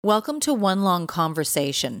Welcome to One Long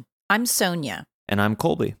Conversation. I'm Sonia. And I'm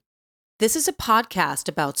Colby. This is a podcast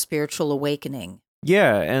about spiritual awakening.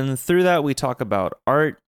 Yeah, and through that we talk about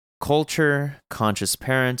art, culture, conscious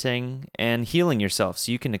parenting, and healing yourself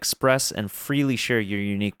so you can express and freely share your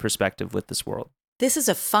unique perspective with this world. This is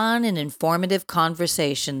a fun and informative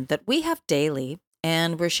conversation that we have daily,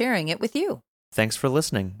 and we're sharing it with you. Thanks for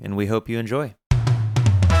listening, and we hope you enjoy.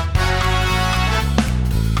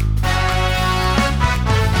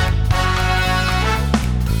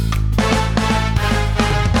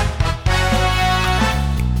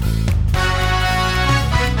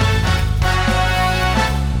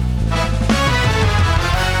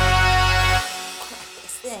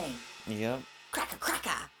 Yep. Cracker,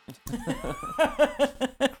 cracker.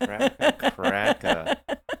 Cracker.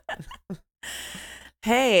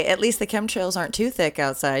 Hey, at least the chemtrails aren't too thick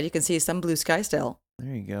outside. You can see some blue sky still.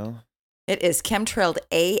 There you go. It is chemtrailed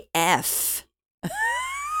AF.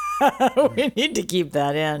 We need to keep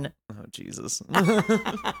that in. Oh, Jesus.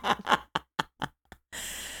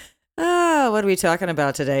 What are we talking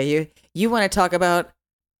about today? You want to talk about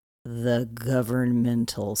the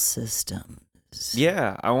governmental system.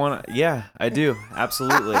 Yeah, I do.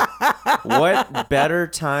 Absolutely. What better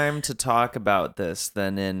time to talk about this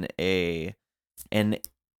than in an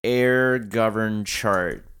air-governed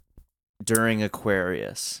chart during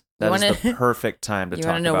Aquarius? That is the perfect time to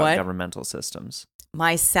talk about governmental systems.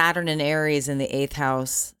 My Saturn and Aries in the 8th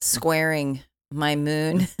house squaring my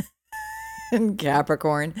moon in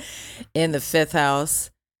Capricorn in the 5th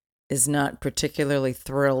house is not particularly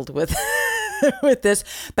thrilled with with this.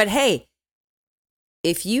 But hey,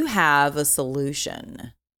 if you have a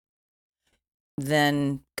solution,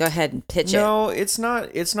 then go ahead and pitch it. No, it's not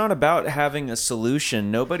about having a solution.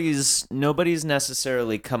 Nobody's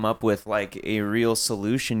necessarily come up with like a real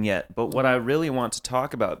solution yet. But what I really want to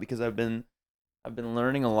talk about, because I've been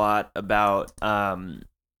learning a lot about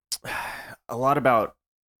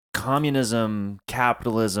communism,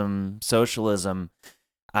 capitalism, socialism.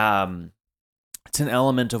 It's an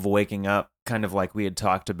element of waking up, kind of like we had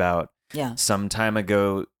talked about. Yeah. Some time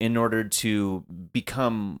ago. In order to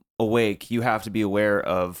become awake, you have to be aware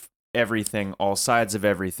of everything, all sides of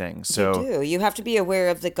everything. So you do. You have to be aware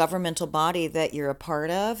of the governmental body that you're a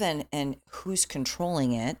part of and who's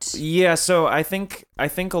controlling it. Yeah, so I think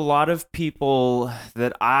a lot of people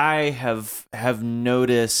that I have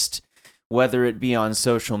noticed, whether it be on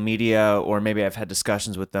social media or maybe I've had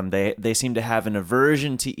discussions with them, they seem to have an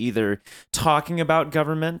aversion to either talking about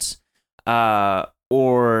government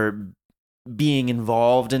or being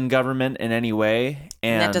involved in government in any way.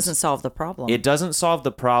 And that doesn't solve the problem. It doesn't solve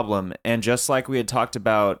the problem. And just like we had talked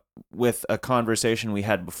about with a conversation we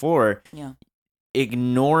had before,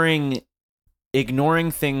 ignoring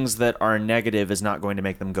things that are negative is not going to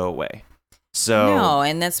make them go away. So no,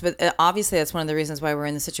 and obviously that's one of the reasons why we're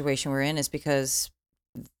in the situation we're in, is because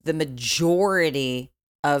the majority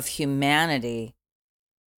of humanity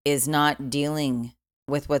is not dealing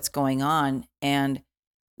with what's going on, and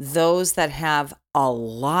those that have a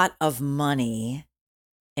lot of money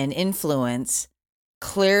and influence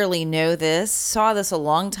clearly know this, saw this a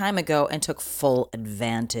long time ago, and took full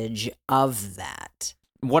advantage of that.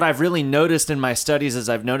 What I've really noticed in my studies is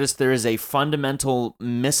I've noticed there is a fundamental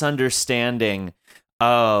misunderstanding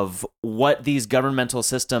of what these governmental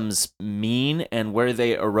systems mean and where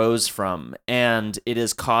they arose from. And it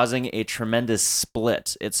is causing a tremendous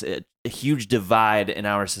split. It's a huge divide in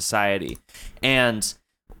our society. And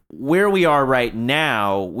where we are right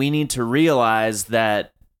now, we need to realize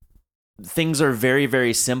that things are very,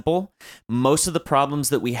 very simple. Most of the problems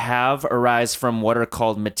that we have arise from what are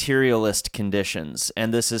called materialist conditions.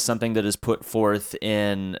 And this is something that is put forth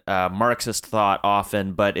in Marxist thought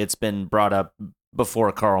often, but it's been brought up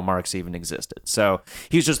before Karl Marx even existed. So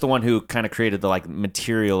he's just the one who kind of created the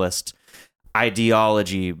materialist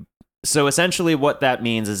ideology. So essentially what that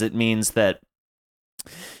means is it means that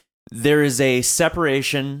there is a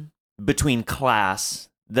separation between class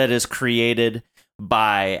that is created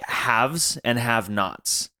by haves and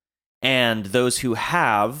have-nots. And those who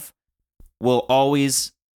have will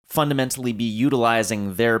always fundamentally be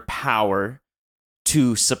utilizing their power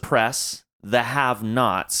to suppress the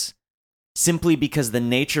have-nots, simply because the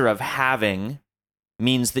nature of having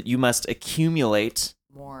means that you must accumulate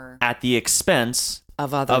more at the expense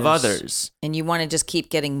of others. And you want to just keep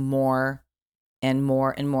getting more and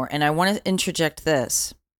more and more. And I want to interject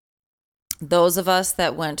this. Those of us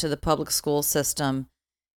that went to the public school system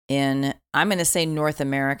in, I'm going to say North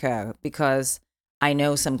America, because I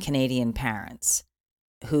know some Canadian parents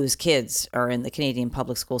whose kids are in the Canadian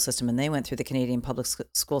public school system, and they went through the Canadian public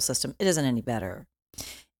school system. It isn't any better.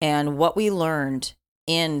 And what we learned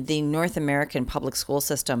in the North American public school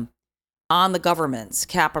system on the governments,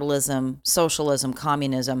 capitalism, socialism,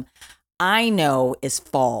 communism, I know is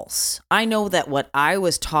false. I know that what I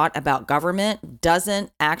was taught about government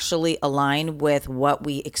doesn't actually align with what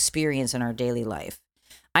we experience in our daily life.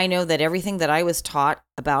 I know that everything that I was taught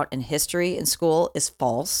about in history in school is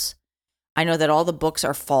false. I know that all the books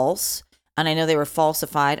are false, and I know they were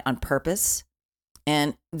falsified on purpose.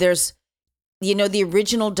 And there's, the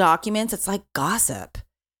original documents, it's like gossip.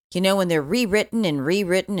 When they're rewritten and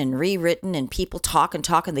rewritten and rewritten and people talk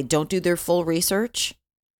and they don't do their full research,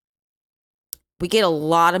 we get a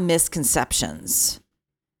lot of misconceptions.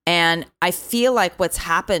 And I feel like what's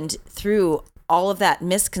happened through all of that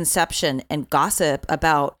misconception and gossip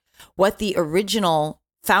about what the original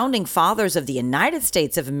founding fathers of the United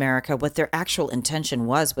States of America, what their actual intention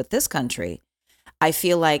was with this country, I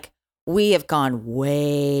feel like we have gone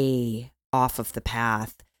way off of the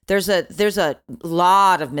path. There's a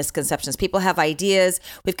lot of misconceptions. People have ideas.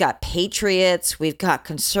 We've got patriots, we've got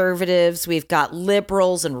conservatives, we've got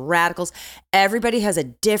liberals and radicals. Everybody has a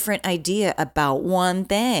different idea about one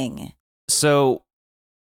thing. So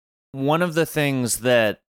one of the things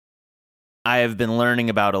that I have been learning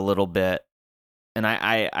about a little bit, and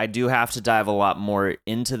I do have to dive a lot more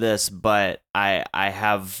into this, but I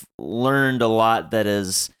have learned a lot that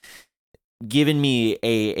has given me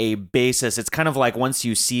a basis. It's kind of like once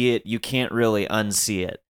you see it, you can't really unsee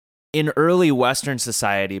it. In early Western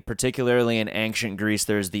society, particularly in ancient Greece,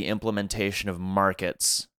 there's the implementation of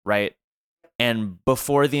markets, right? And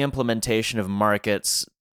before the implementation of markets,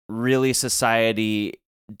 really society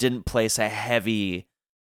didn't place a heavy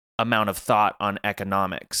amount of thought on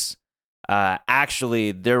economics.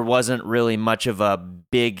 Actually, there wasn't really much of a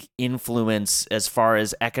big influence as far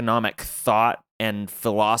as economic thought and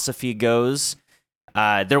philosophy goes.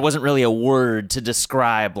 There wasn't really a word to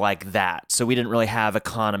describe like that. So we didn't really have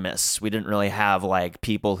economists. We didn't really have like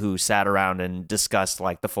people who sat around and discussed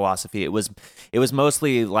like the philosophy. It was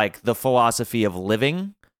mostly like the philosophy of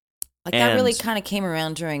living. Like that really kind of came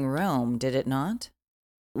around during Rome, did it not?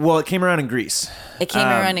 Well, it came around in Greece. It came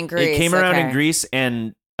around in Greece. It came around in Greece,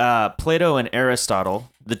 and Plato and Aristotle,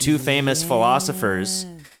 the two famous philosophers.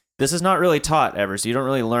 This is not really taught ever, so you don't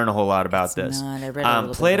really learn a whole lot about this. Not. I read a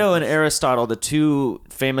little Plato bit and Aristotle, the two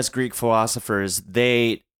famous Greek philosophers,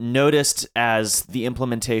 they noticed as the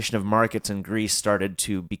implementation of markets in Greece started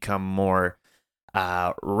to become more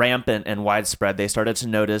rampant and widespread, they started to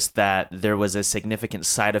notice that there was a significant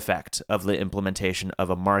side effect of the implementation of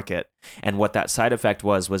a market. And what that side effect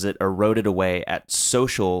was it eroded away at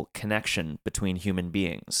social connection between human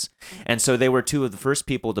beings. And so they were two of the first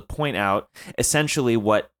people to point out essentially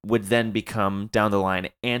what would then become, down the line,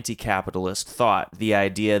 anti-capitalist thought. The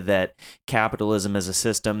idea that capitalism is a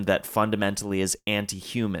system that fundamentally is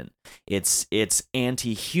anti-human. It's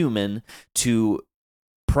anti-human to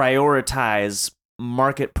prioritize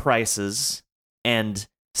market prices and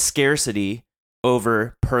scarcity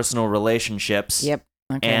over personal relationships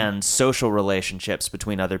and social relationships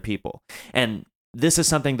between other people. And this is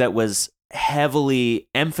something that was heavily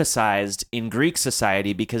emphasized in Greek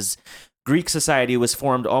society because Greek society was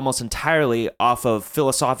formed almost entirely off of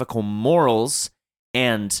philosophical morals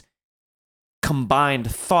and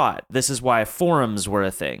combined thought. This is why forums were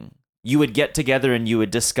a thing. You would get together and you would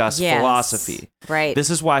discuss philosophy. Right. This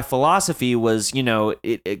is why philosophy was,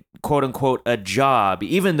 it, quote unquote, a job.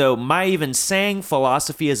 Even though my even saying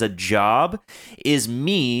philosophy is a job is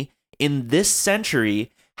me in this century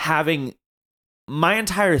having my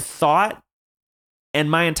entire thought and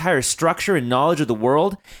my entire structure and knowledge of the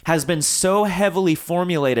world has been so heavily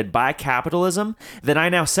formulated by capitalism that I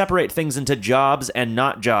now separate things into jobs and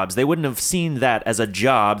not jobs. They wouldn't have seen that as a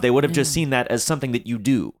job. They would have just seen that as something that you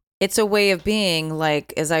do. It's a way of being,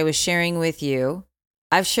 like, as I was sharing with you,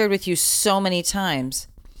 I've shared with you so many times,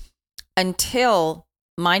 until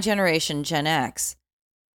my generation, Gen X,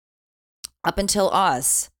 up until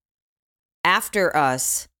us, after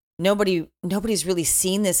us, nobody's really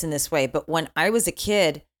seen this in this way. But when I was a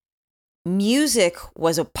kid, music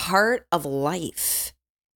was a part of life.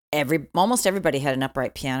 Almost everybody had an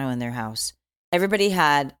upright piano in their house. Everybody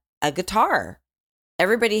had a guitar.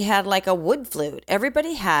 Everybody had like a wood flute.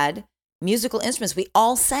 Everybody had musical instruments. We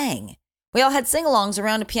all sang. We all had sing-alongs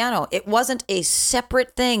around a piano. It wasn't a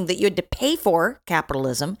separate thing that you had to pay for,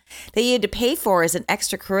 capitalism, that you had to pay for as an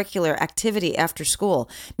extracurricular activity after school.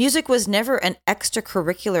 Music was never an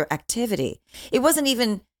extracurricular activity. It wasn't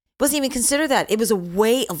even considered that. It was a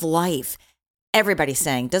way of life. Everybody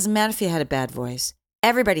sang. Doesn't matter if you had a bad voice.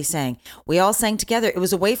 Everybody sang. We all sang together. It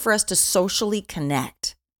was a way for us to socially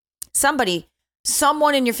connect.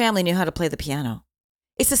 Someone in your family knew how to play the piano.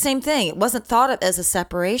 It's the same thing. It wasn't thought of as a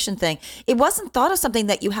separation thing. It wasn't thought of something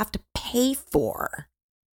that you have to pay for.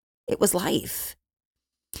 It was life.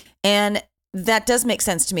 And that does make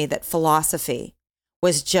sense to me, that philosophy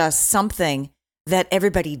was just something that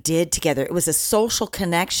everybody did together. It was a social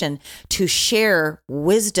connection to share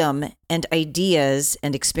wisdom and ideas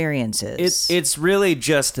and experiences. It's really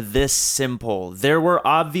just this simple. There were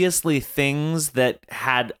obviously things that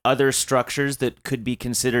had other structures that could be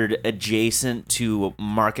considered adjacent to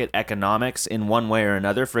market economics in one way or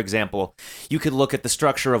another. For example, you could look at the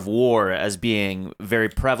structure of war as being very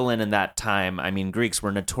prevalent in that time. I mean, Greeks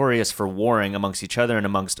were notorious for warring amongst each other and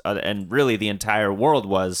amongst other, and really the entire world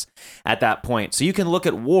was at that point. So you can look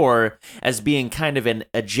at war as being kind of an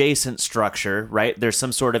adjacent structure, right? There's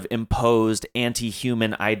some sort of imposed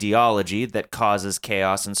anti-human ideology that causes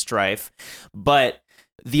chaos and strife. But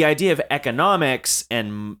the idea of economics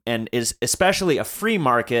and is especially a free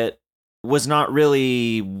market was not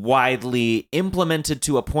really widely implemented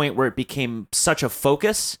to a point where it became such a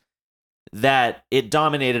focus that it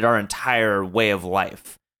dominated our entire way of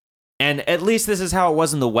life. And at least this is how it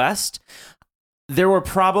was in the West. There were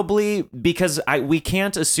probably, because we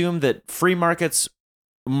can't assume that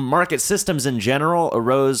market systems in general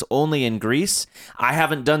arose only in Greece. I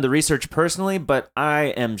haven't done the research personally, but I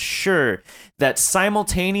am sure that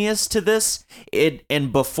simultaneous to this,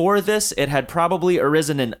 and before this, it had probably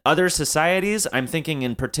arisen in other societies. I'm thinking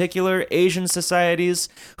in particular Asian societies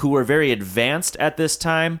who were very advanced at this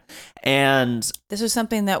time. And this was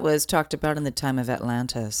something that was talked about in the time of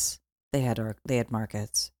Atlantis. They had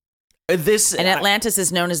markets. And Atlantis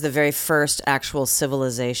is known as the very first actual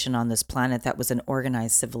civilization on this planet that was an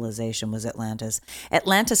organized civilization, was Atlantis.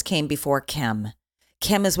 Atlantis came before Chem.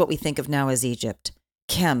 Chem is what we think of now as Egypt.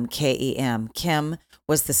 Chem, K-E-M. Chem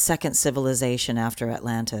was the second civilization after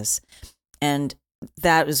Atlantis. And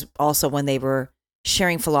that was also when they were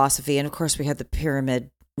sharing philosophy. And of course, we had the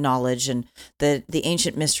pyramid knowledge and the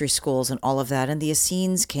ancient mystery schools and all of that. And the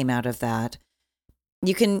Essenes came out of that.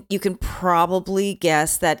 You can probably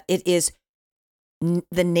guess that it is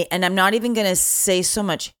and I'm not even going to say so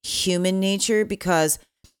much human nature, because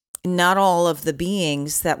not all of the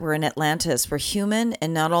beings that were in Atlantis were human,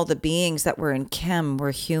 and not all the beings that were in Chem were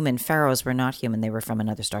human. Pharaohs were not human. They were from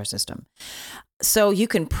another star system. So you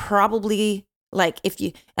can probably,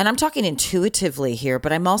 and I'm talking intuitively here,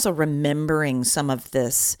 but I'm also remembering some of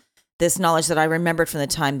this knowledge that I remembered from the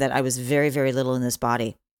time that I was very, very little in this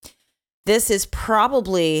body. This is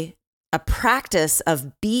probably a practice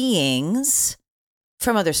of beings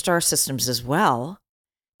from other star systems as well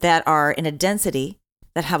that are in a density,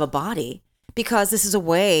 that have a body, because this is a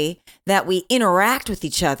way that we interact with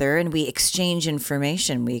each other and we exchange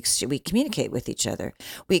information. We communicate with each other.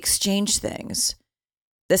 We exchange things.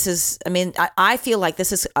 This is, I feel like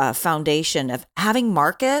this is a foundation of having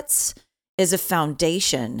markets, is a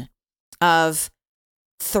foundation of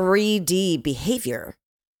 3D behavior.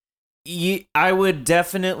 I would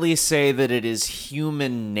definitely say that it is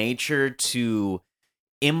human nature to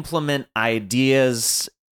implement ideas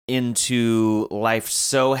into life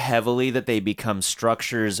so heavily that they become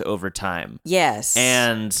structures over time. Yes.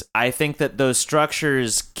 And I think that those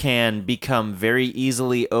structures can become very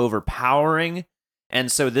easily overpowering.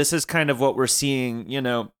 And so this is kind of what we're seeing,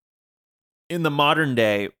 in the modern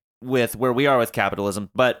day with where we are with capitalism.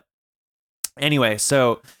 But anyway,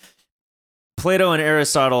 so Plato and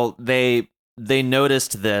Aristotle, they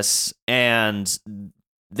noticed this, and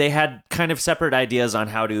they had kind of separate ideas on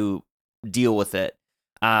how to deal with it.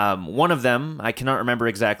 One of them, I cannot remember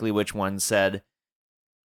exactly which one, said,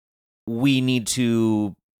 we need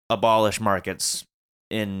to abolish markets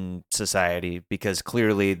in society because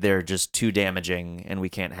clearly they're just too damaging and we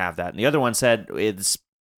can't have that. And the other one said, it's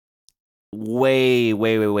way,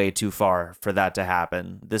 way, way, way too far for that to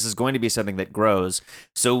happen. This is going to be something that grows.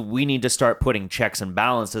 So we need to start putting checks and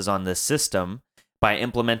balances on this system by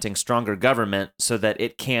implementing stronger government so that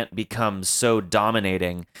it can't become so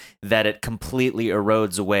dominating that it completely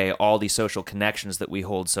erodes away all the social connections that we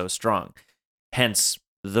hold so strong. Hence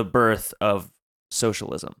the birth of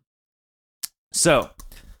socialism. So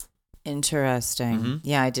interesting. Mm-hmm.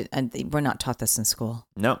 Yeah, I did. And we're not taught this in school.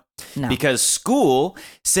 No. Because school,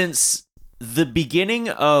 since the beginning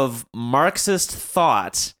of Marxist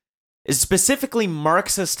thought, is specifically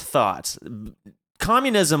Marxist thought.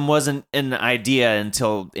 Communism wasn't an idea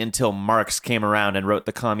until Marx came around and wrote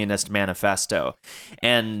the Communist Manifesto.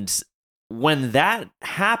 And when that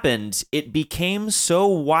happened, it became so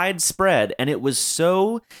widespread and it was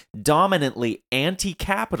so dominantly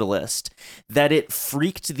anti-capitalist that it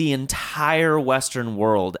freaked the entire Western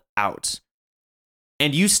world out.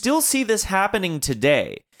 And you still see this happening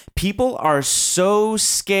today. People are so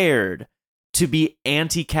scared to be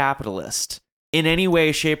anti-capitalist in any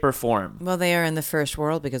way, shape, or form. Well, they are in the first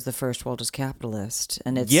world because the first world is capitalist,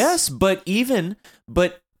 and it's yes, but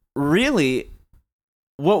really,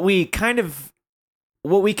 what we kind of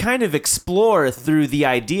explore through the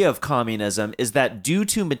idea of communism is that due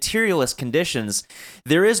to materialist conditions,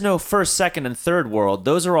 there is no first, second, and third world.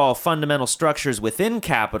 Those are all fundamental structures within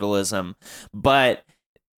capitalism, but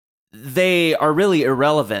they are really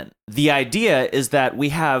irrelevant. The idea is that we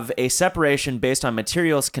have a separation based on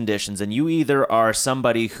materialist conditions, and you either are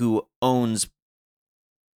somebody who owns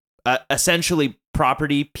essentially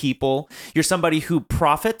property, people, you're somebody who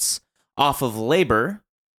profits off of labor,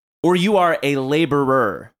 or you are a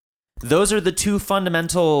laborer. Those are the two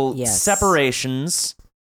fundamental separations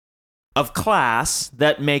of class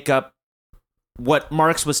that make up what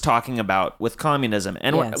Marx was talking about with communism.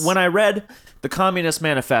 And when I read the Communist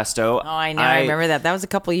Manifesto... Oh, I know. I remember that. That was a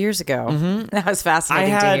couple years ago. Mm-hmm. That was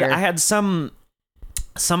fascinating to hear. I had some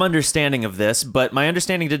understanding of this, but my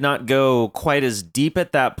understanding did not go quite as deep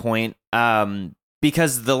at that point,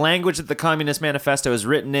 because the language that the Communist Manifesto is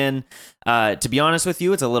written in, to be honest with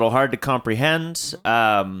you, it's a little hard to comprehend.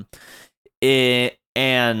 And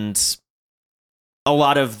a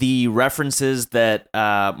lot of the references that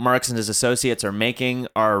Marx and his associates are making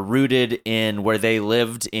are rooted in where they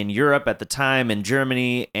lived in Europe at the time, in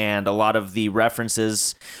Germany, and a lot of the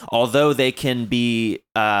references, although they can be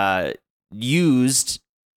used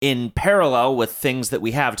in parallel with things that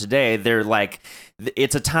we have today, they're like,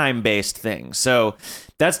 it's a time-based thing. So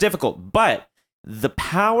that's difficult. But the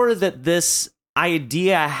power that this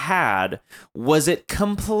idea had was it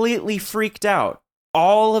completely freaked out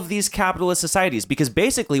all of these capitalist societies, because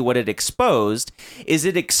basically what it exposed is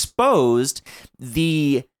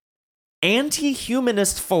the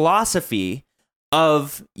anti-humanist philosophy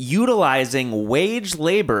of utilizing wage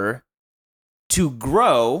labor to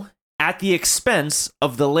grow at the expense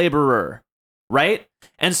of the laborer, right?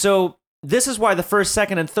 And so this is why the first,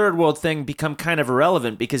 second, and third world thing become kind of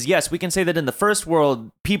irrelevant, because yes, we can say that in the first world,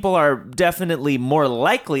 people are definitely more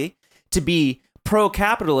likely to be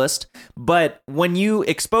pro-capitalist, but when you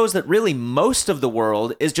expose that really most of the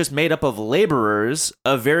world is just made up of laborers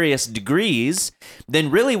of various degrees, then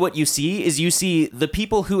really what you see is the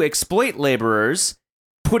people who exploit laborers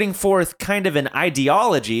putting forth kind of an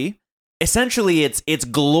ideology. Essentially, it's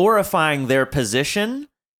glorifying their position.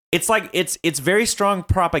 It's like it's very strong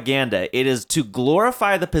propaganda. It is to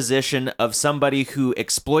glorify the position of somebody who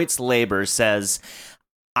exploits labor, says,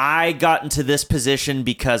 I got into this position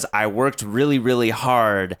because I worked really, really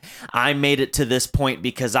hard. I made it to this point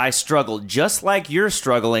because I struggled just like you're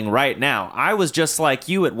struggling right now. I was just like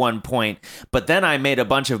you at one point, but then I made a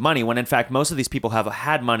bunch of money, when in fact most of these people have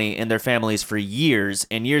had money in their families for years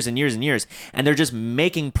and years and years and years, and they're just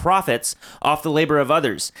making profits off the labor of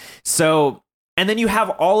others. So, and then you have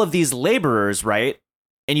all of these laborers, right?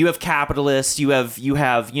 And you have capitalists, you have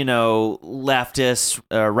leftists,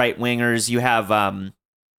 right-wingers, you have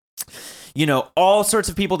all sorts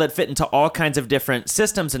of people that fit into all kinds of different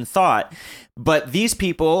systems and thought. But these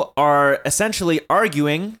people are essentially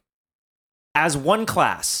arguing as one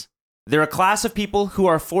class. They're a class of people who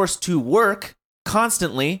are forced to work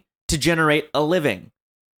constantly to generate a living.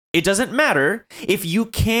 It doesn't matter if you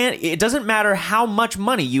can't, it doesn't matter how much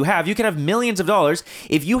money you have. You can have millions of dollars.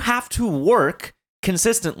 If you have to work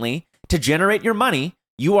consistently to generate your money,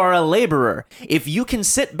 you are a laborer. If you can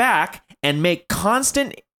sit back and make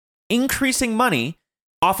constant increasing money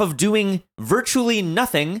off of doing virtually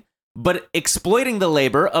nothing but exploiting the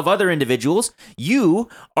labor of other individuals, you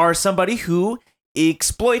are somebody who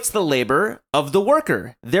exploits the labor of the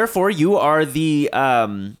worker. Therefore, you are the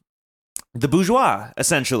bourgeois,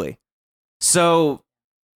 essentially. So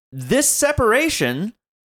this separation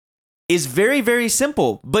is very, very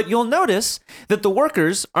simple, but you'll notice that the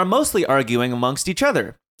workers are mostly arguing amongst each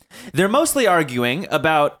other. They're mostly arguing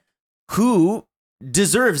about who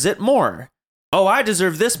deserves it more. Oh, I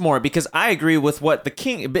deserve this more because I agree with what the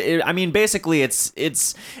king. I mean, basically,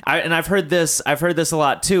 and I've heard this a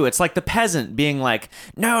lot too. It's like the peasant being like,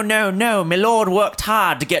 no, my lord worked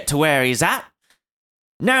hard to get to where he's at.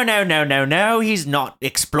 No, he's not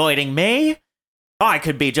exploiting me. I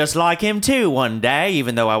could be just like him too one day,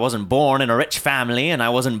 even though I wasn't born in a rich family, and I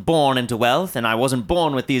wasn't born into wealth, and I wasn't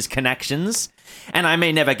born with these connections, and I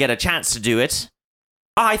may never get a chance to do it.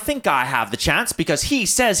 I think I have the chance because he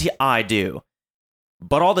says I do.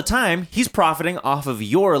 But all the time, he's profiting off of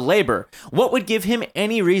your labor. What would give him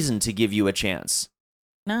any reason to give you a chance?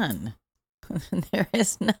 None. There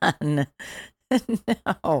is none.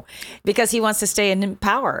 No, because he wants to stay in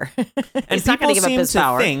power. He's not going to give up his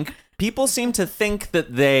power. people seem to think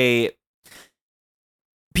that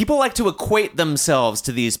people like to equate themselves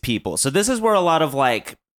to these people. So this is where a lot of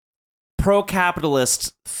like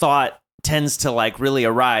pro-capitalist thought tends to like really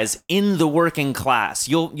arise in the working class.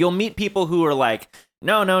 You'll meet people who are like,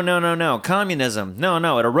 no, communism, no,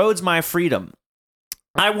 it erodes my freedom.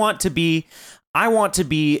 I want to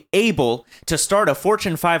be able to start a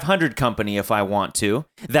Fortune 500 company if I want to,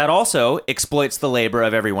 that also exploits the labor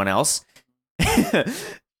of everyone else.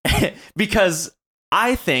 Because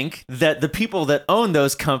I think that the people that own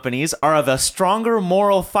those companies are of a stronger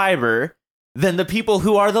moral fiber than the people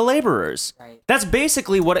who are the laborers. Right. That's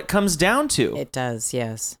basically what it comes down to. It does,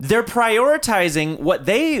 yes. They're prioritizing what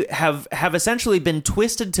they have essentially been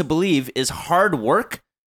twisted to believe is hard work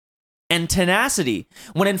and tenacity,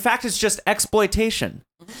 when in fact it's just exploitation.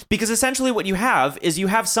 Because essentially what you have is you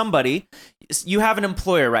have an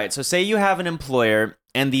employer, right? So say you have an employer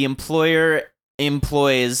and the employer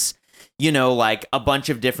employs, like a bunch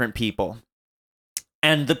of different people.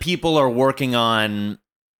 And the people are working on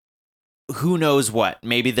who knows what.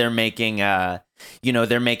 Maybe they're making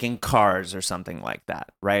they're making cars or something like that,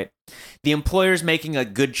 right? The employer's making a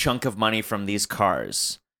good chunk of money from these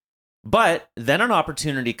cars. But then an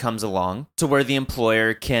opportunity comes along to where the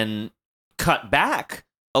employer can cut back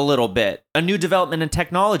a little bit. A new development in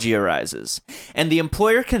technology arises. And the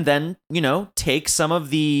employer can then, take some of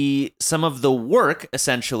the work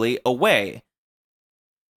essentially away.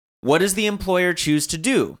 What does the employer choose to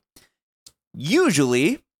do?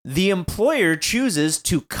 Usually, the employer chooses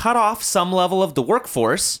to cut off some level of the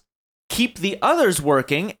workforce, keep the others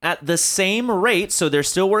working at the same rate, so they're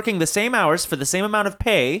still working the same hours for the same amount of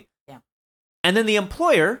pay. Yeah. And then the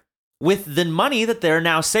employer, with the money that they're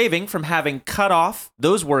now saving from having cut off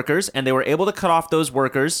those workers, and they were able to cut off those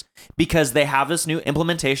workers because they have this new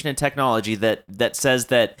implementation in technology that says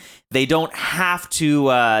that they don't have to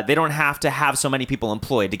have so many people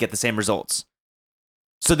employed to get the same results.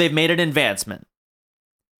 So they've made an advancement.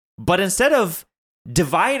 But instead of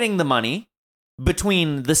dividing the money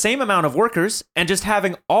between the same amount of workers and just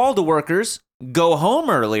having all the workers go home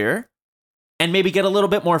earlier and maybe get a little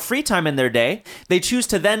bit more free time in their day, they choose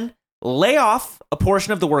to then lay off a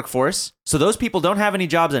portion of the workforce, so those people don't have any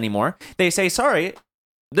jobs anymore. They say, sorry,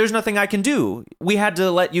 there's nothing I can do. We had to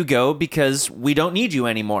let you go because we don't need you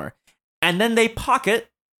anymore. And then they pocket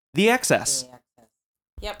the excess.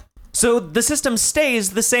 Yep. So the system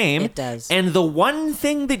stays the same. It does. And the one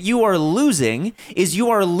thing that you are losing is you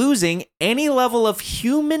are losing any level of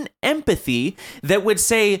human empathy that would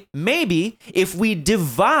say, maybe if we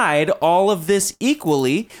divide all of this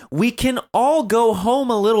equally, we can all go home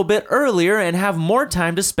a little bit earlier and have more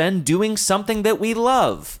time to spend doing something that we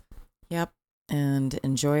love. Yep. And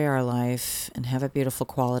enjoy our life and have a beautiful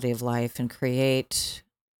quality of life and create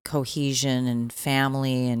cohesion and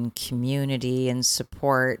family and community and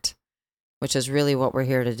support, which is really what we're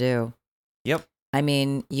here to do. Yep. I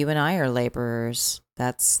mean, you and I are laborers.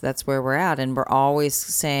 That's where we're at. And we're always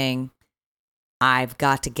saying, I've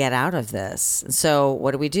got to get out of this. So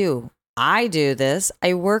what do? I do this.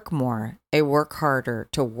 I work more. I work harder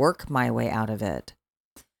to work my way out of it.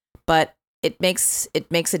 But it makes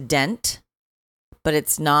a dent, but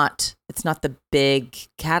it's not the big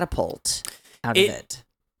catapult out of it.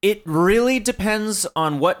 It really depends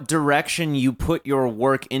on what direction you put your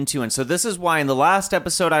work into. And so this is why in the last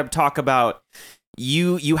episode I talk about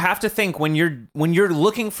you have to think when you're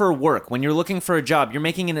looking for work, when you're looking for a job, you're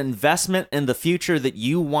making an investment in the future that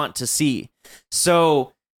you want to see.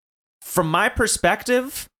 So from my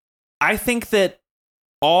perspective, I think that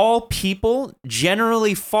all people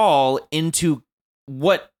generally fall into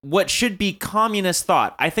what should be communist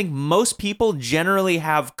thought. I think most people generally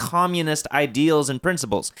have communist ideals and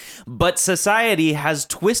principles, but society has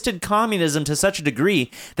twisted communism to such a degree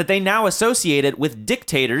that they now associate it with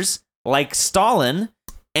dictators like Stalin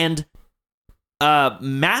and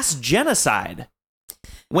mass genocide.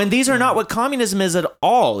 When these are not what communism is at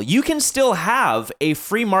all. You can still have a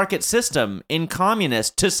free market system in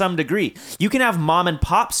communist to some degree. You can have mom and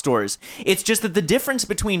pop stores. It's just that the difference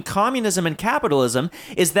between communism and capitalism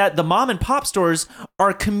is that the mom and pop stores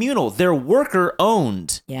are communal. They're worker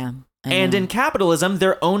owned. Yeah. And in capitalism,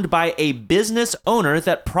 they're owned by a business owner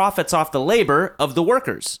that profits off the labor of the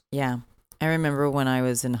workers. Yeah. I remember when I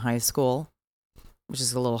was in high school, which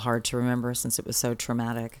is a little hard to remember since it was so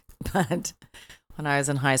traumatic, but when I was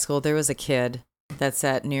in high school, there was a kid that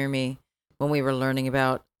sat near me when we were learning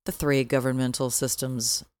about the three governmental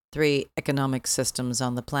systems, three economic systems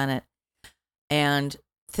on the planet. And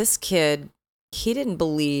this kid, he didn't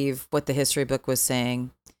believe what the history book was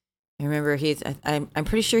saying. I remember I'm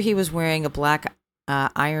pretty sure he was wearing a black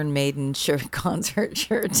Iron Maiden shirt, concert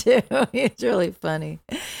shirt too. It's really funny.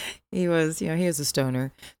 He was a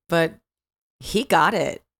stoner, but he got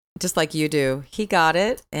it just like you do. He got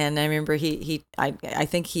it, and I remember I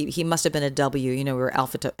think he must have been a W. We were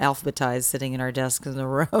alphabetized, sitting in our desks in the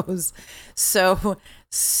rows, so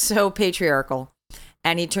patriarchal.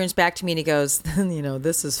 And he turns back to me and he goes,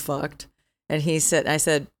 this is fucked. And I said, I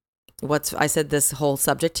said this whole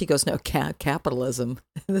subject. He goes, no, capitalism.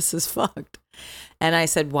 This is fucked. And I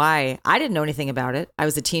said, why? I didn't know anything about it. I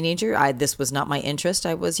was a teenager. This was not my interest.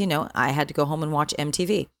 I was, I had to go home and watch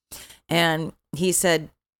MTV. And he said,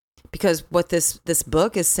 because what this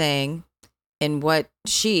book is saying, and what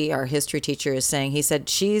our history teacher is saying, he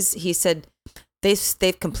said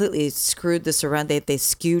they've completely screwed this around. They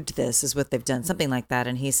skewed this, is what they've done, something like that.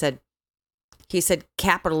 And he said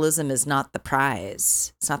capitalism is not the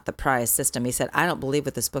prize. It's not the prize system. He said, I don't believe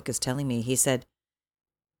what this book is telling me. He said,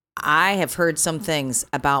 I have heard some things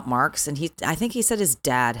about Marx, and I think he said his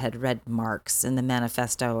dad had read Marx in the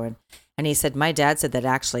manifesto, and he said, my dad said that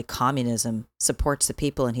actually communism supports the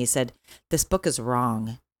people, and he said, this book is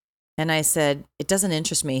wrong. And I said, it doesn't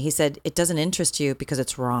interest me. He said, it doesn't interest you because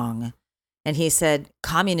it's wrong. And he said,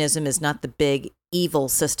 communism is not the big evil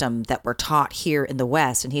system that we're taught here in the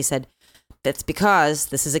West. And he said, that's because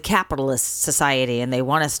this is a capitalist society and they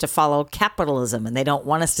want us to follow capitalism and they don't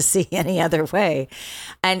want us to see any other way.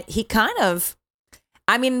 And he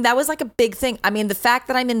that was like a big thing. The fact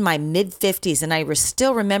that I'm in my mid-50s and I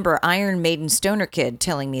still remember Iron Maiden stoner kid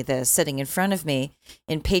telling me this, sitting in front of me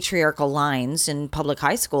in patriarchal lines in public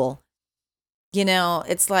high school,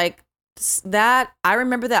 it's like that. I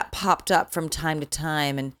remember that popped up from time to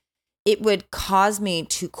time, and it would cause me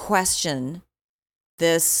to question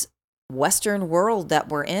this Western world that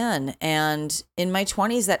we're in. And in my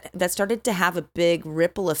 20s, that started to have a big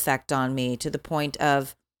ripple effect on me, to the point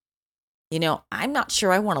of, I'm not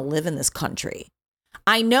sure I want to live in this country.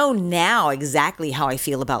 I know now exactly how I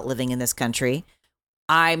feel about living in this country.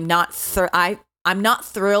 I'm not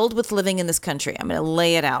thrilled with living in this country. I'm going to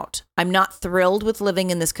lay it out. I'm not thrilled with living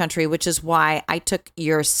in this country, which is why I took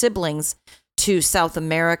your siblings to South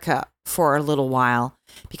America for a little while,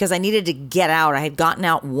 because I needed to get out. I had gotten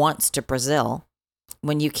out once to Brazil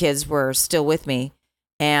when you kids were still with me,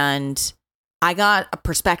 and I got a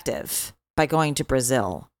perspective by going to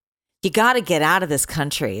Brazil. You got to get out of this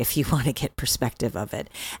country if you want to get perspective of it.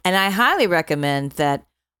 And I highly recommend that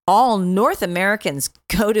all North Americans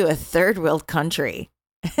go to a third world country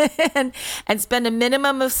and spend a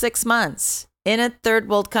minimum of 6 months in a third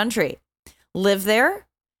world country. Live there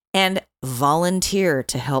and volunteer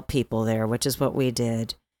to help people there, which is what we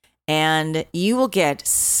did. And you will get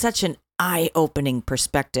such an eye-opening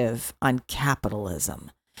perspective on capitalism.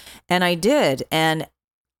 And I did. And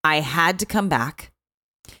I had to come back.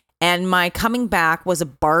 And my coming back was a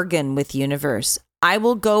bargain with Universe. I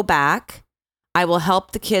will go back. I will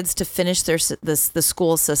help the kids to finish the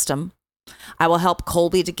school system. I will help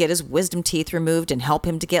Colby to get his wisdom teeth removed and help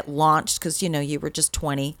him to get launched because, you were just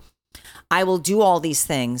 20. I will do all these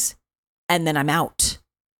things, and then I'm out.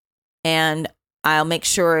 And I'll make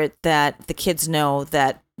sure that the kids know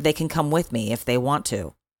that they can come with me if they want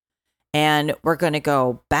to. And we're going to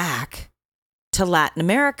go back to Latin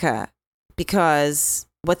America, because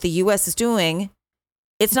what the U.S. is doing,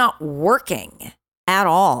 it's not working at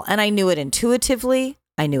all. And I knew it intuitively.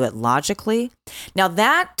 I knew it logically. Now,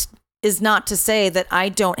 that is not to say that I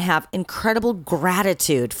don't have incredible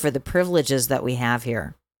gratitude for the privileges that we have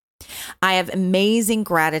here. I have amazing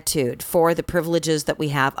gratitude for the privileges that we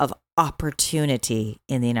have of opportunity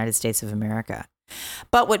in the United States of America.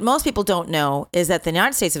 But what most people don't know is that the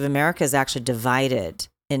United States of America is actually divided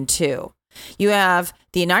in two. You have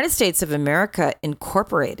the United States of America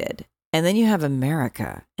Incorporated, and then you have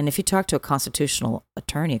America. And if you talk to a constitutional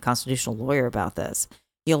attorney, a constitutional lawyer about this,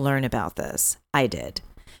 you'll learn about this. I did.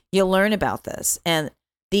 You'll learn about this. And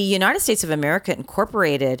the United States of America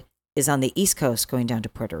Incorporated is on the East Coast going down to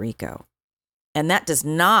Puerto Rico. And that does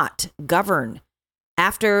not govern,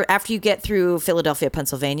 after you get through Philadelphia,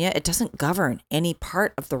 Pennsylvania, it doesn't govern any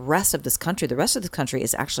part of the rest of this country. The rest of the country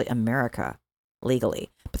is actually America legally,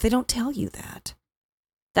 but they don't tell you that.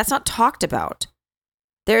 That's not talked about.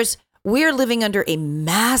 We're living under a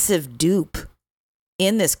massive dupe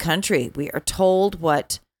in this country. We are told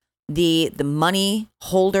what the money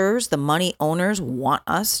holders, the money owners want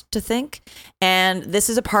us to think. And this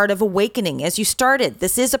is a part of awakening. As you started,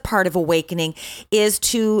 this is a part of awakening, is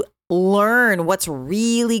to learn what's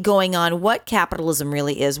really going on, what capitalism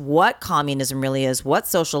really is, what communism really is, what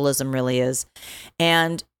socialism really is.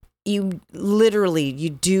 And you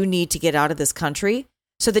do need to get out of this country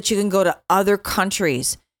so that you can go to other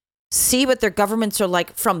countries see what their governments are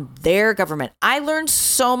like from their government. I learned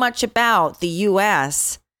so much about the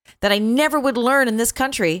US that I never would learn in this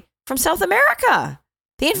country from South America.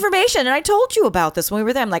 The information, and I told you about this when we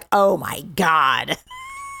were there. I'm like, oh my God.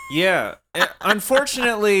 Yeah.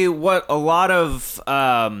 Unfortunately, what a lot of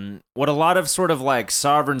sort of like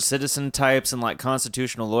sovereign citizen types and like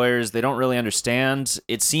constitutional lawyers, they don't really understand,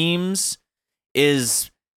 it seems,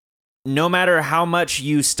 is no matter how much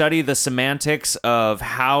you study the semantics of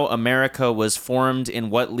how America was formed, in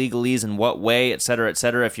what legalese, in what way, et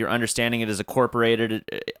cetera, if you're understanding it as a corporated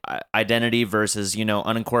identity versus,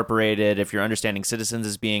 unincorporated, if you're understanding citizens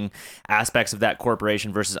as being aspects of that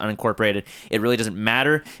corporation versus unincorporated, it really doesn't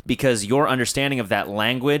matter, because your understanding of that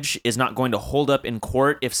language is not going to hold up in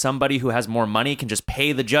court if somebody who has more money can just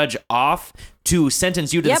pay the judge off to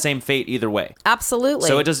sentence you to the same fate either way. Absolutely.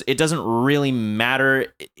 So it doesn't really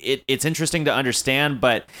matter. It's interesting to understand,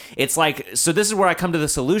 but it's like, so this is where I come to the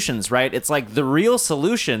solutions, right? It's like the real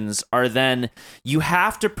solutions are then you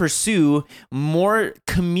have to pursue more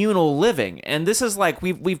communal living. And this is like,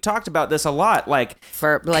 we've talked about this a lot, like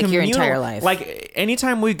for like your entire life. Like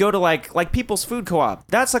anytime we go to like People's Food Co-op,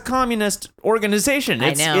 that's a communist organization.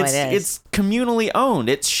 It's communally owned.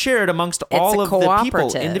 It's shared amongst all of the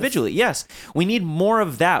people individually. Yes. We need more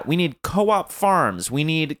of that. We need co-op farms. We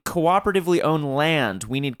need cooperatively owned land.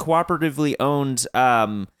 We need cooperatively owned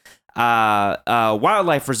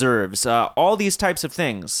wildlife reserves. All these types of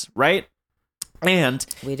things, right? And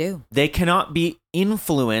we do. They cannot be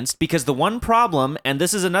influenced, because the one problem, and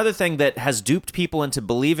this is another thing that has duped people into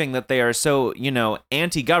believing that they are so,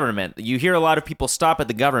 anti-government. You hear a lot of people stop at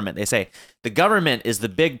the government. They say, the government is the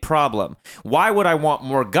big problem. Why would I want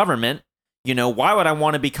more government? Why would I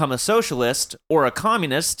want to become a socialist or a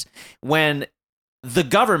communist when the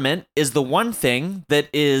government is the one thing that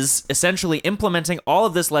is essentially implementing all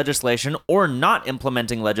of this legislation, or not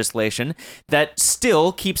implementing legislation, that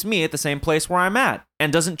still keeps me at the same place where I'm at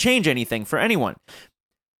and doesn't change anything for anyone?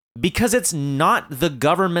 Because it's not the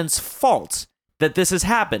government's fault that this has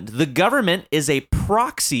happened. The government is a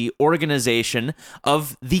proxy organization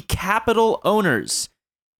of the capital owners.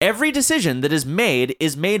 Every decision that is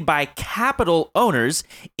made by capital owners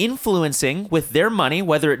influencing with their money,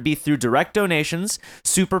 whether it be through direct donations,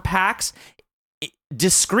 super PACs,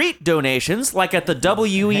 discrete donations like at the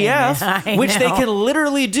WEF, which they can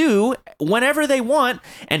literally do whenever they want,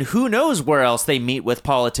 and who knows where else they meet with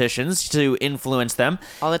politicians to influence them.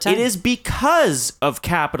 All the time. It is because of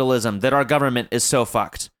capitalism that our government is so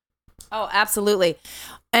fucked. Oh, absolutely.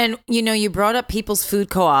 And, you brought up People's Food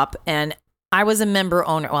Co-op, and I was a member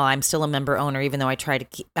owner. Well, I'm still a member owner, even though I try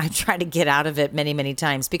to get out of it many, many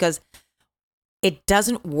times, because it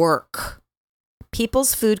doesn't work.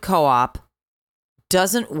 People's Food Co-op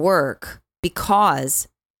doesn't work because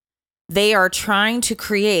they are trying to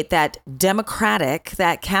create that democratic,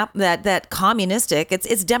 that communistic.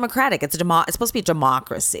 It's democratic. It's supposed to be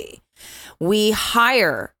democracy. We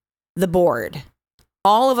hire the board.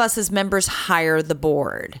 All of us as members hire the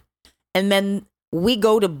board, and then we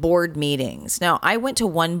go to board meetings. Now, I went to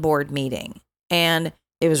one board meeting, and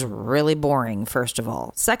it was really boring, first of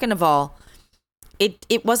all. Second of all,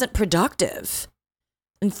 it wasn't productive.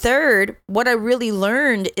 And third, what I really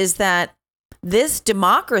learned is that this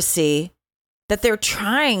democracy that they're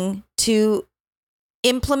trying to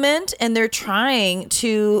implement and they're trying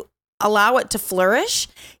to allow it to flourish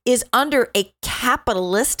is under a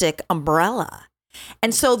capitalistic umbrella.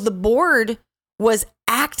 And so the board was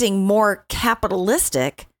acting more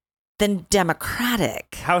capitalistic than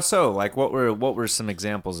democratic. How so? Like, what were some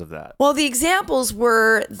examples of that? Well, the examples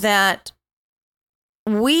were that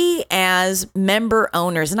we as member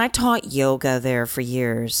owners, and I taught yoga there for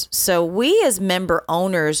years, so we as member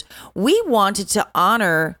owners, we wanted to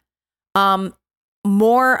honor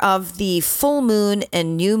more of the full moon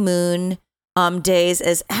and new moon days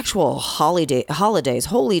as actual holidays,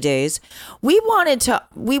 holy days. We wanted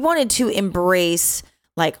to embrace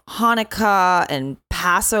like Hanukkah and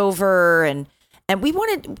Passover, and we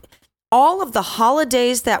wanted all of the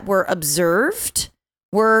holidays that were observed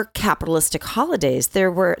were capitalistic holidays. They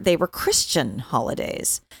were Christian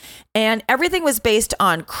holidays, and everything was based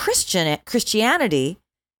on Christianity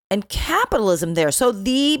and capitalism there. So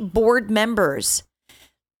the board members,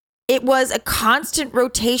 it was a constant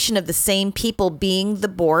rotation of the same people being the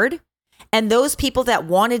board. And those people that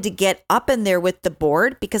wanted to get up in there with the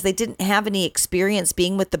board because they didn't have any experience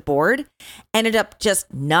being with the board ended up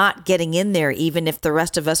just not getting in there, even if the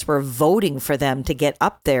rest of us were voting for them to get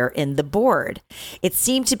up there in the board. It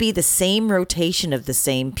seemed to be the same rotation of the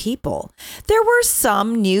same people. There were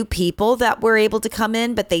some new people that were able to come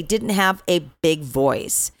in, but they didn't have a big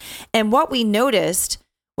voice. And what we noticed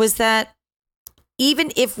was that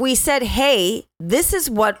even if we said, hey, this is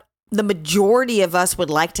what the majority of us would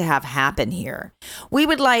like to have happen here. We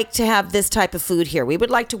would like to have this type of food here. We would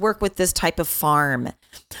like to work with this type of farm.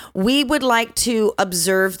 We would like to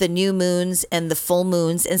observe the new moons and the full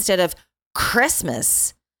moons instead of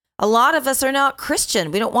Christmas. A lot of us are not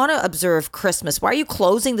Christian. We don't want to observe Christmas. Why are you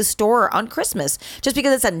closing the store on Christmas? Just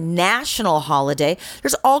because it's a national holiday.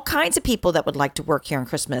 There's all kinds of people that would like to work here on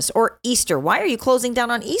Christmas or Easter. Why are you closing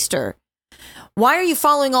down on Easter? Why are you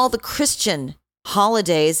following all the Christian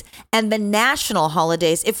holidays and the national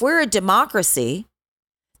holidays? If we're a democracy,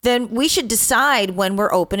 then we should decide when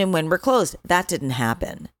we're open and when we're closed. That didn't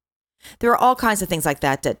happen. There are all kinds of things like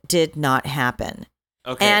that that did not happen.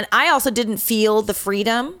 Okay. And I also didn't feel the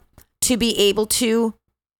freedom to be able to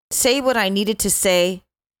say what I needed to say,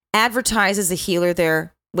 advertise as a healer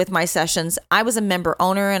there with my sessions. I was a member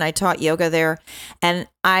owner and I taught yoga there. And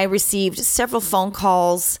I received several phone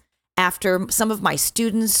calls after some of my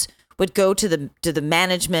students would go to the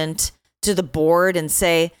management, to the board and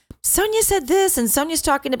say, Sonia said this and Sonia's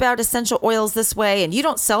talking about essential oils this way and you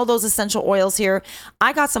don't sell those essential oils here.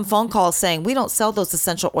 I got some phone calls saying, we don't sell those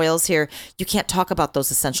essential oils here. You can't talk about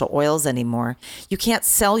those essential oils anymore. You can't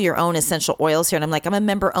sell your own essential oils here. And I'm like, I'm a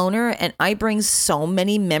member owner and I bring so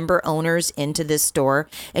many member owners into this store.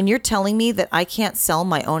 And you're telling me that I can't sell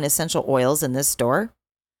my own essential oils in this store?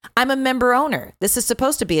 I'm a member owner. This is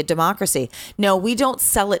supposed to be a democracy. No, we don't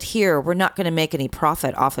sell it here. We're not going to make any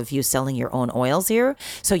profit off of you selling your own oils here.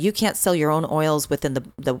 So you can't sell your own oils within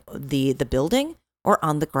the building or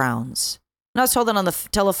on the grounds. And I was told that on the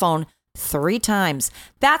telephone 3 times.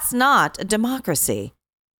 That's not a democracy.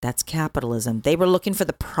 That's capitalism. They were looking for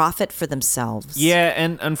the profit for themselves. Yeah,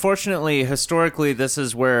 and unfortunately, historically, this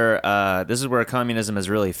is where communism has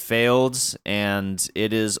really failed, and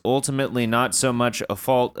it is ultimately not so much a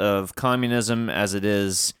fault of communism as it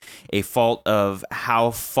is a fault of how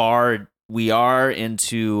far we are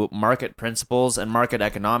into market principles and market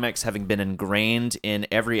economics having been ingrained in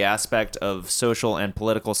every aspect of social and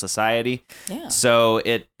political society. Yeah. So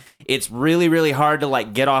it's really, really hard to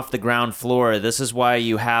like get off the ground floor. This is why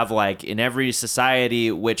you have like in every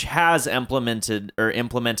society which has implemented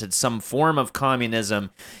some form of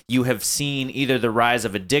communism, you have seen either the rise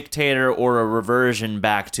of a dictator or a reversion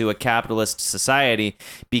back to a capitalist society,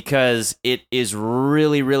 because it is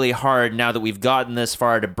really, really hard now that we've gotten this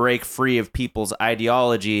far to break free of people's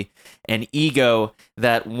ideology and ego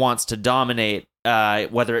that wants to dominate,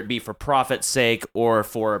 whether it be for profit's sake or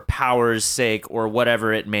for power's sake or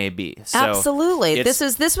whatever it may be. So absolutely. This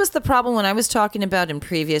was the problem when I was talking about in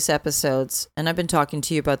previous episodes, and I've been talking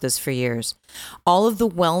to you about this for years. All of the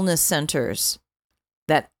wellness centers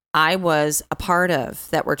that I was a part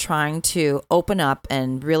of that were trying to open up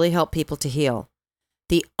and really help people to heal,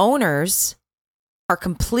 the owners are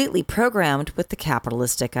completely programmed with the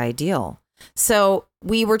capitalistic ideal. So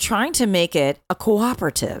we were trying to make it a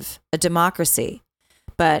cooperative, a democracy,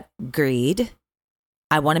 but greed.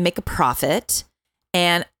 I want to make a profit.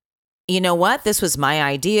 And you know what? This was my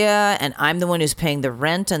idea, and I'm the one who's paying the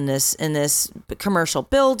rent in this commercial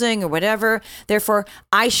building or whatever. Therefore,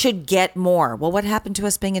 I should get more. Well, what happened to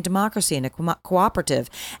us being a democracy and a cooperative?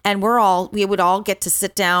 And we would all get to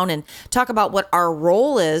sit down and talk about what our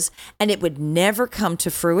role is, and it would never come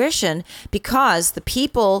to fruition because the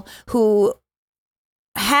people who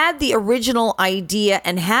had the original idea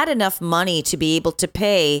and had enough money to be able to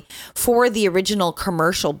pay for the original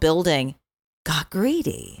commercial building got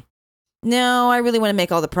greedy. No, I really want to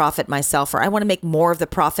make all the profit myself, or I want to make more of the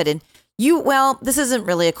profit. And this isn't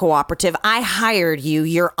really a cooperative. I hired you.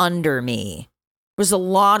 You're under me. There's a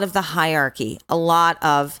lot of the hierarchy, a lot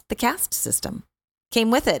of the caste system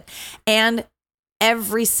came with it. And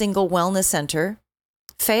every single wellness center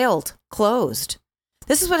failed, closed.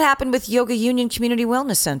 This is what happened with Yoga Union Community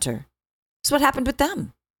Wellness Center. This is what happened with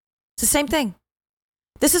them. It's the same thing.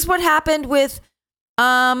 This is what happened with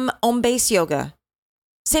Om Base Yoga.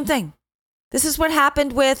 Same thing. This is what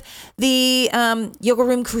happened with the Yoga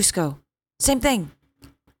Room Cusco. Same thing.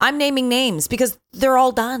 I'm naming names because they're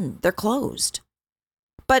all done. They're closed.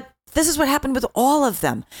 But this is what happened with all of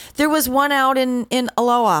them. There was one out in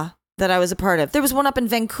Aloha that I was a part of. There was one up in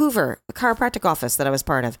Vancouver, a chiropractic office that I was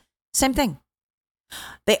part of. Same thing.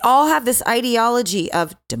 They all have this ideology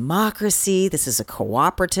of democracy. This is a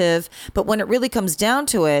cooperative. But when it really comes down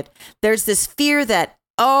to it, there's this fear that,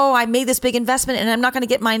 oh, I made this big investment and I'm not going to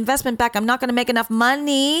get my investment back. I'm not going to make enough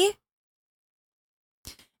money.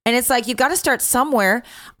 And it's like, you got to start somewhere.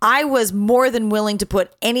 I was more than willing to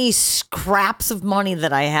put any scraps of money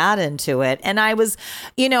that I had into it. And I was,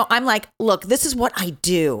 I'm like, look, this is what I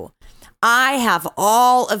do. I have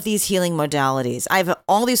all of these healing modalities. I have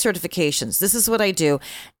all these certifications. This is what I do.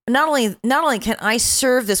 Not only can I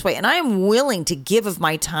serve this way, and I am willing to give of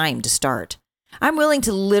my time to start. I'm willing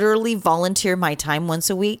to literally volunteer my time once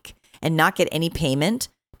a week and not get any payment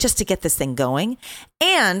just to get this thing going.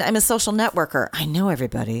 And I'm a social networker. I know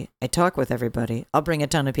everybody. I talk with everybody. I'll bring a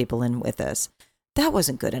ton of people in with this. That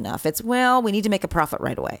wasn't good enough. It's, well, we need to make a profit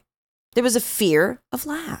right away. There was a fear of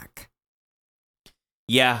lack.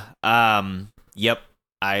 Yeah. Yep.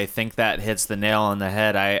 I think that hits the nail on the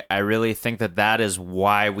head. I really think that is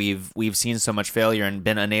why we've seen so much failure and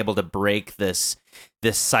been unable to break this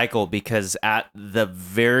cycle, because at the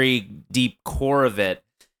very deep core of it,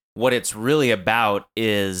 what it's really about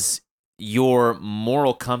is your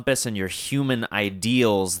moral compass and your human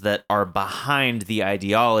ideals that are behind the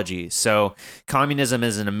ideology. So communism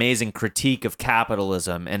is an amazing critique of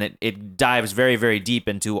capitalism, and it dives very, very deep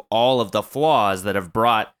into all of the flaws that have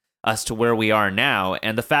brought us to where we are now.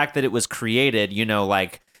 And the fact that it was created,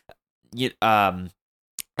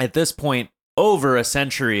 at this point over a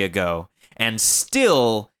century ago, and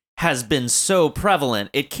still has been so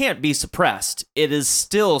prevalent, it can't be suppressed. It is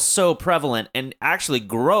still so prevalent and actually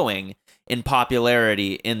growing in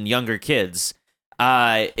popularity in younger kids.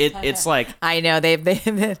 It's like, I know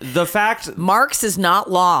the fact Marx is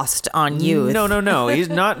not lost on youth. No. He's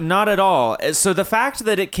not at all. So the fact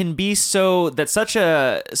that it can be such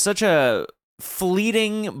a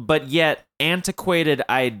fleeting but yet antiquated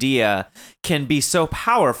idea can be so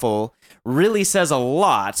powerful really says a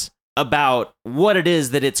lot about what it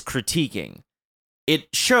is that it's critiquing. It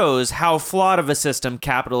shows how flawed of a system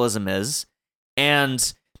capitalism is,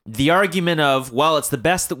 and the argument of, well, it's the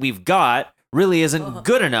best that we've got really isn't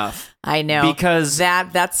good enough. I know. Because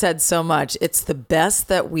that said so much. It's the best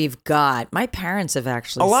that we've got. My parents have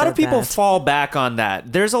actually a lot said of people that. fall back on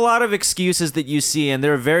that. There's a lot of excuses that you see, and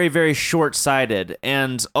they're very, very short-sighted.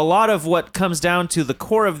 And a lot of what comes down to the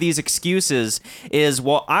core of these excuses is,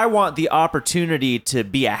 well, I want the opportunity to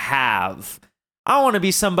be a have. I want to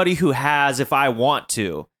be somebody who has if I want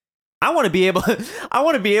to. I want to be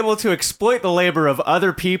able to exploit the labor of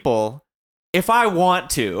other people if I want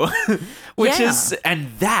to,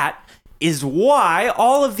 that is why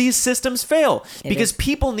all of these systems fail, because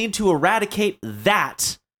people need to eradicate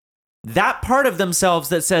that part of themselves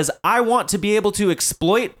that says, I want to be able to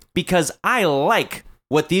exploit because I like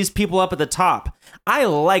what these people up at the top, I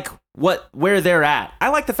like where they're at. I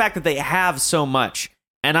like the fact that they have so much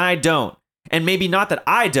and I don't. And maybe not that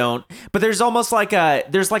I don't, but there's almost like a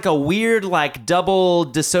weird, like, double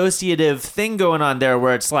dissociative thing going on there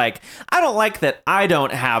where it's like, I don't like that I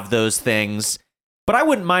don't have those things, but I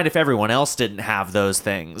wouldn't mind if everyone else didn't have those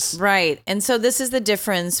things. Right. And so this is the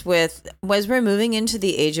difference as we're moving into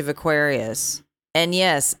the age of Aquarius. And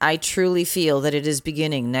yes, I truly feel that it is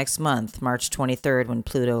beginning next month, March 23rd, when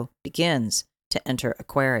Pluto begins to enter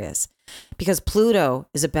Aquarius. Because Pluto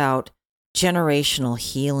is about generational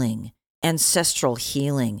healing, ancestral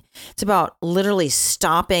healing. It's about literally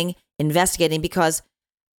stopping, investigating, because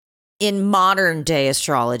in modern day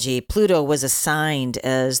astrology, Pluto was assigned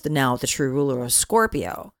as the true ruler of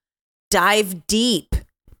Scorpio. Dive deep,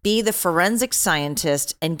 be the forensic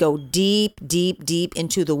scientist, and go deep, deep, deep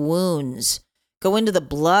into the wounds. Go into the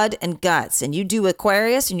blood and guts. And you do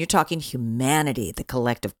Aquarius, and you're talking humanity, the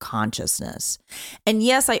collective consciousness. And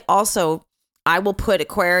yes, I will put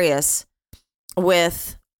Aquarius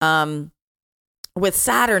with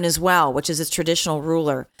Saturn as well, which is its traditional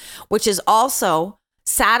ruler, which is also,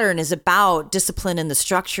 Saturn is about discipline in the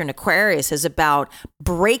structure, and Aquarius is about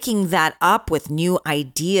breaking that up with new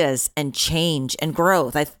ideas and change and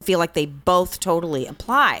growth. I feel like they both totally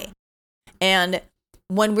apply. And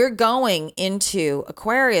when we're going into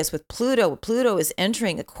Aquarius with Pluto is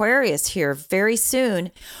entering Aquarius here very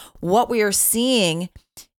soon. What we are seeing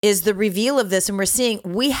is the reveal of this. And we're seeing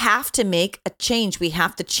we have to make a change. We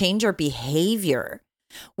have to change our behavior.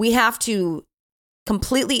 We have to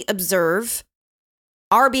completely observe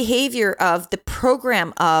our behavior of the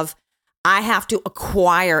program of, I have to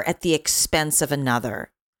acquire at the expense of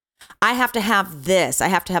another. I have to have this. I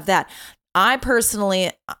have to have that. I'm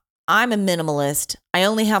a minimalist. I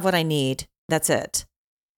only have what I need. That's it.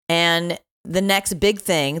 And the next big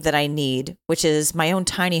thing that I need, which is my own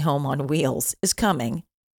tiny home on wheels, is coming.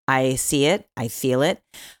 I see it. I feel it.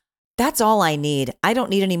 That's all I need. I don't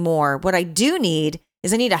need any more. What I do need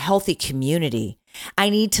is I need a healthy community. I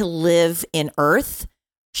need to live in earth.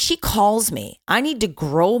 She calls me. I need to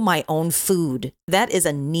grow my own food. That is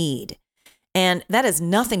a need. And that has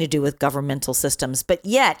nothing to do with governmental systems, but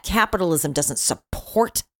yet capitalism doesn't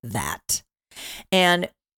support that. And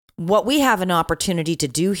what we have an opportunity to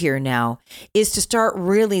do here now is to start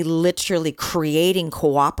really literally creating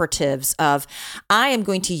cooperatives of, I am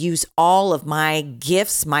going to use all of my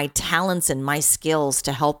gifts, my talents, and my skills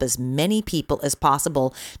to help as many people as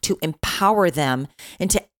possible, to empower them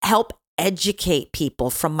and to help educate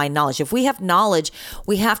people from my knowledge. If we have knowledge,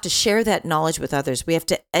 we have to share that knowledge with others. We have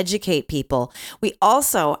to educate people. We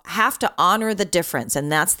also have to honor the difference,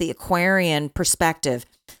 and that's the Aquarian perspective.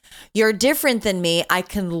 You're different than me. I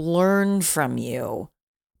can learn from you.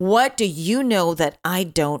 What do you know that I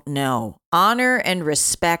don't know? Honor and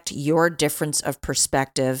respect your difference of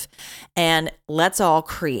perspective, and let's all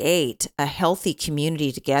create a healthy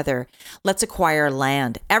community together. Let's acquire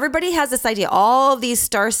land. Everybody has this idea. All of these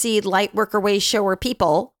starseed light worker way shower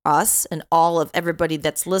people, us and all of everybody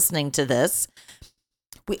that's listening to this,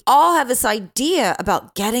 we all have this idea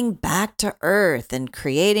about getting back to earth and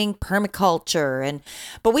creating permaculture,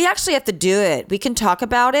 but we actually have to do it. We can talk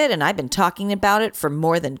about it, and I've been talking about it for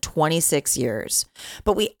more than 26 years,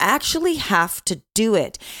 but we actually have to do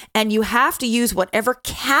it. And you have to use whatever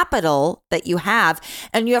capital that you have,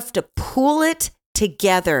 and you have to pool it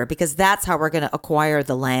together, because that's how we're going to acquire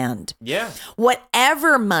the land. Yeah.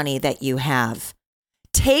 Whatever money that you have,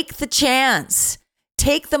 take the chance.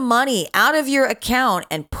 Take the money out of your account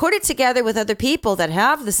and put it together with other people that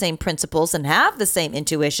have the same principles and have the same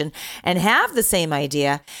intuition and have the same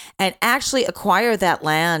idea, and actually acquire that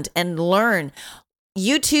land and learn.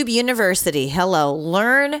 YouTube University, hello,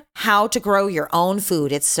 learn how to grow your own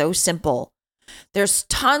food. It's so simple. There's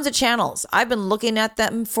tons of channels. I've been looking at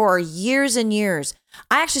them for years and years.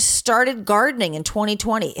 I actually started gardening in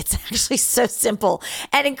 2020. It's actually so simple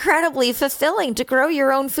and incredibly fulfilling to grow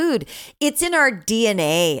your own food. It's in our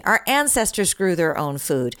DNA. Our ancestors grew their own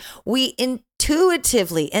food. We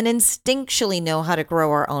intuitively and instinctually know how to grow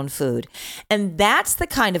our own food. And that's the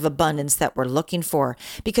kind of abundance that we're looking for,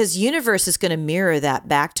 because universe is going to mirror that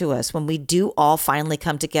back to us when we do all finally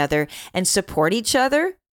come together and support each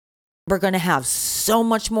other. We're going to have so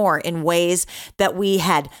much more in ways that we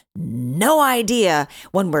had no idea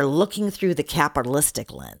when we're looking through the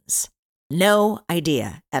capitalistic lens. No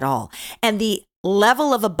idea at all. And the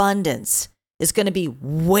level of abundance is going to be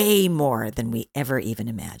way more than we ever even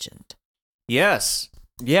imagined. Yes.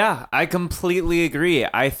 Yeah, I completely agree.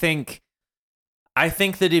 I think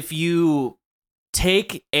that if you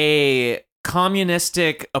take a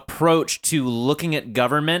communistic approach to looking at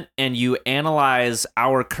government and you analyze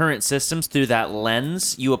our current systems through that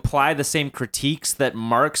lens, you apply the same critiques that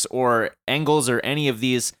Marx or Engels or any of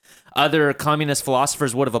these other communist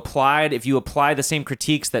philosophers would have applied. If you apply the same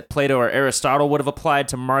critiques that Plato or Aristotle would have applied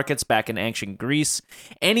to markets back in ancient Greece,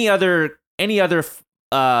 any other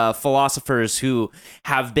philosophers who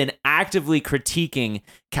have been actively critiquing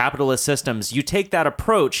capitalist systems, you take that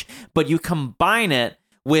approach, but you combine it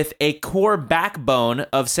with a core backbone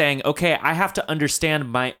of saying, okay, I have to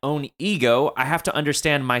understand my own ego. I have to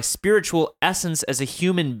understand my spiritual essence as a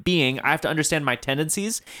human being. I have to understand my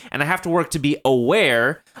tendencies, and I have to work to be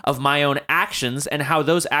aware of my own actions and how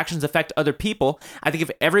those actions affect other people. I think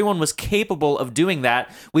if everyone was capable of doing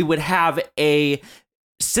that, we would have a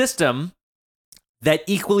system that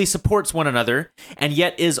equally supports one another and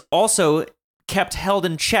yet is also kept held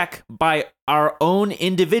in check by our own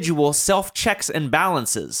individual self-checks and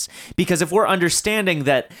balances. Because if we're understanding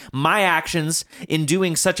that my actions in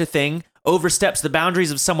doing such a thing oversteps the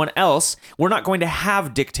boundaries of someone else, we're not going to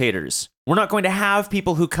have dictators. We're not going to have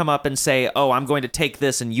people who come up and say, oh, I'm going to take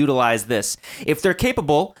this and utilize this. If they're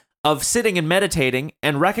capable of sitting and meditating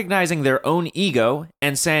and recognizing their own ego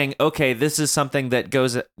and saying, okay, this is something that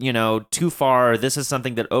goes, too far, or this is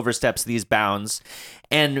something that oversteps these bounds.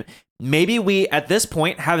 And maybe we, at this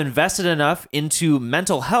point, have invested enough into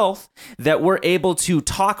mental health that we're able to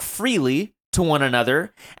talk freely to one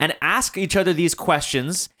another and ask each other these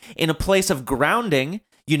questions in a place of grounding,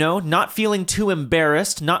 not feeling too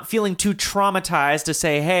embarrassed, not feeling too traumatized to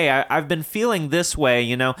say, hey, I've been feeling this way,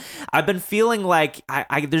 I've been feeling like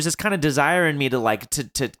there's this kind of desire in me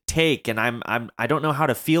to take, and I don't know how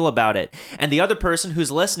to feel about it. And the other person who's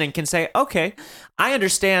listening can say, okay, I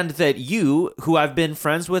understand that you, who I've been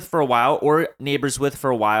friends with for a while or neighbors with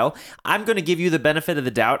for a while, I'm going to give you the benefit of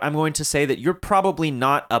the doubt. I'm going to say that you're probably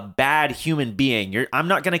not a bad human being. I'm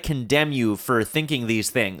not going to condemn you for thinking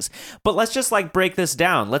these things, but let's just break this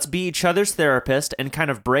down. Let's be each other's therapist and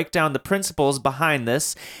kind of break down the principles behind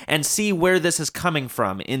this and see where this is coming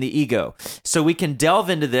from in the ego. So we can delve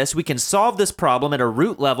into this. We can solve this problem at a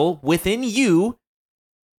root level within you.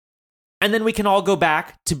 And then we can all go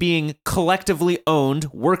back to being collectively owned,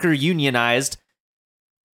 worker unionized,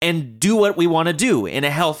 and do what we want to do in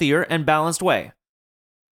a healthier and balanced way.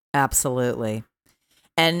 Absolutely.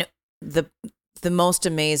 And the most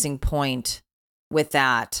amazing point with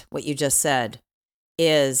that, what you just said,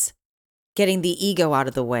 is getting the ego out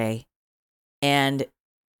of the way and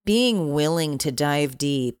being willing to dive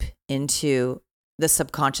deep into the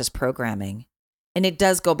subconscious programming. And it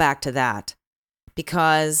does go back to that,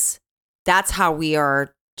 because that's how we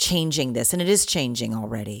are changing this. And it is changing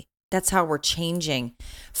already. That's how we're changing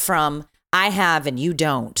from I have and you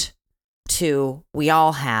don't to we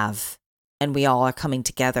all have and we all are coming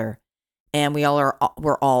together and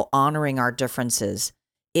we're all honoring our differences.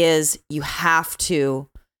 Is you have to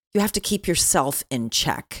keep yourself in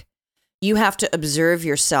check. You have to observe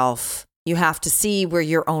yourself. You have to see where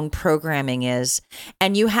your own programming is.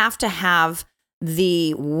 And you have to have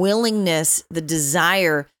the willingness, the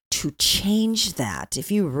desire to change that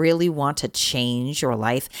if you really want to change your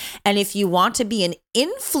life. And if you want to be an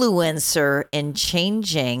influencer in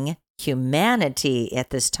changing humanity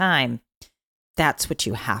at this time, that's what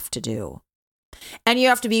you have to do. And you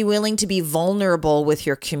have to be willing to be vulnerable with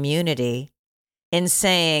your community in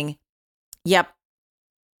saying, yep,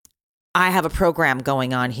 I have a program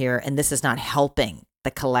going on here and this is not helping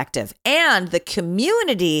the collective. And the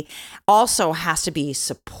community also has to be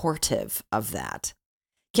supportive of that.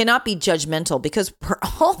 Cannot be judgmental, because we're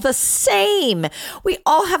all the same. We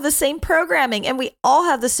all have the same programming and we all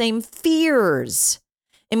have the same fears.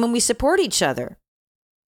 And when we support each other,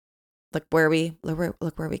 look where we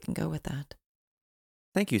can go with that.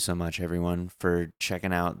 Thank you so much, everyone, for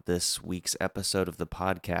checking out this week's episode of the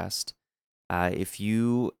podcast. If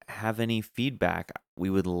you have any feedback, we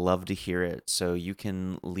would love to hear it. So you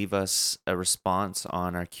can leave us a response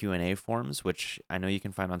on our Q&A forms, which I know you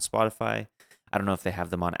can find on Spotify. I don't know if they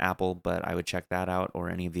have them on Apple, but I would check that out, or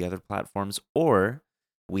any of the other platforms. Or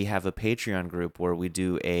we have a Patreon group where we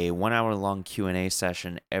do a 1 hour long Q&A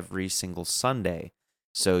session every single Sunday.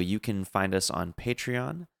 So you can find us on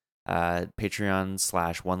Patreon,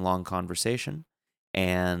 Patreon.com/OneLongConversation.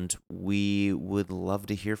 And we would love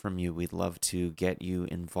to hear from you. We'd love to get you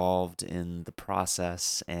involved in the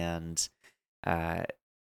process and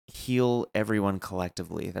heal everyone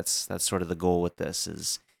collectively. That's sort of the goal with this,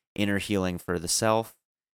 is inner healing for the self,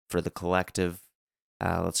 for the collective.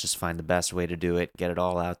 Let's just find the best way to do it, get it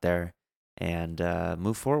all out there, and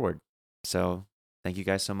move forward. So thank you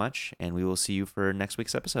guys so much, and we will see you for next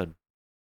week's episode.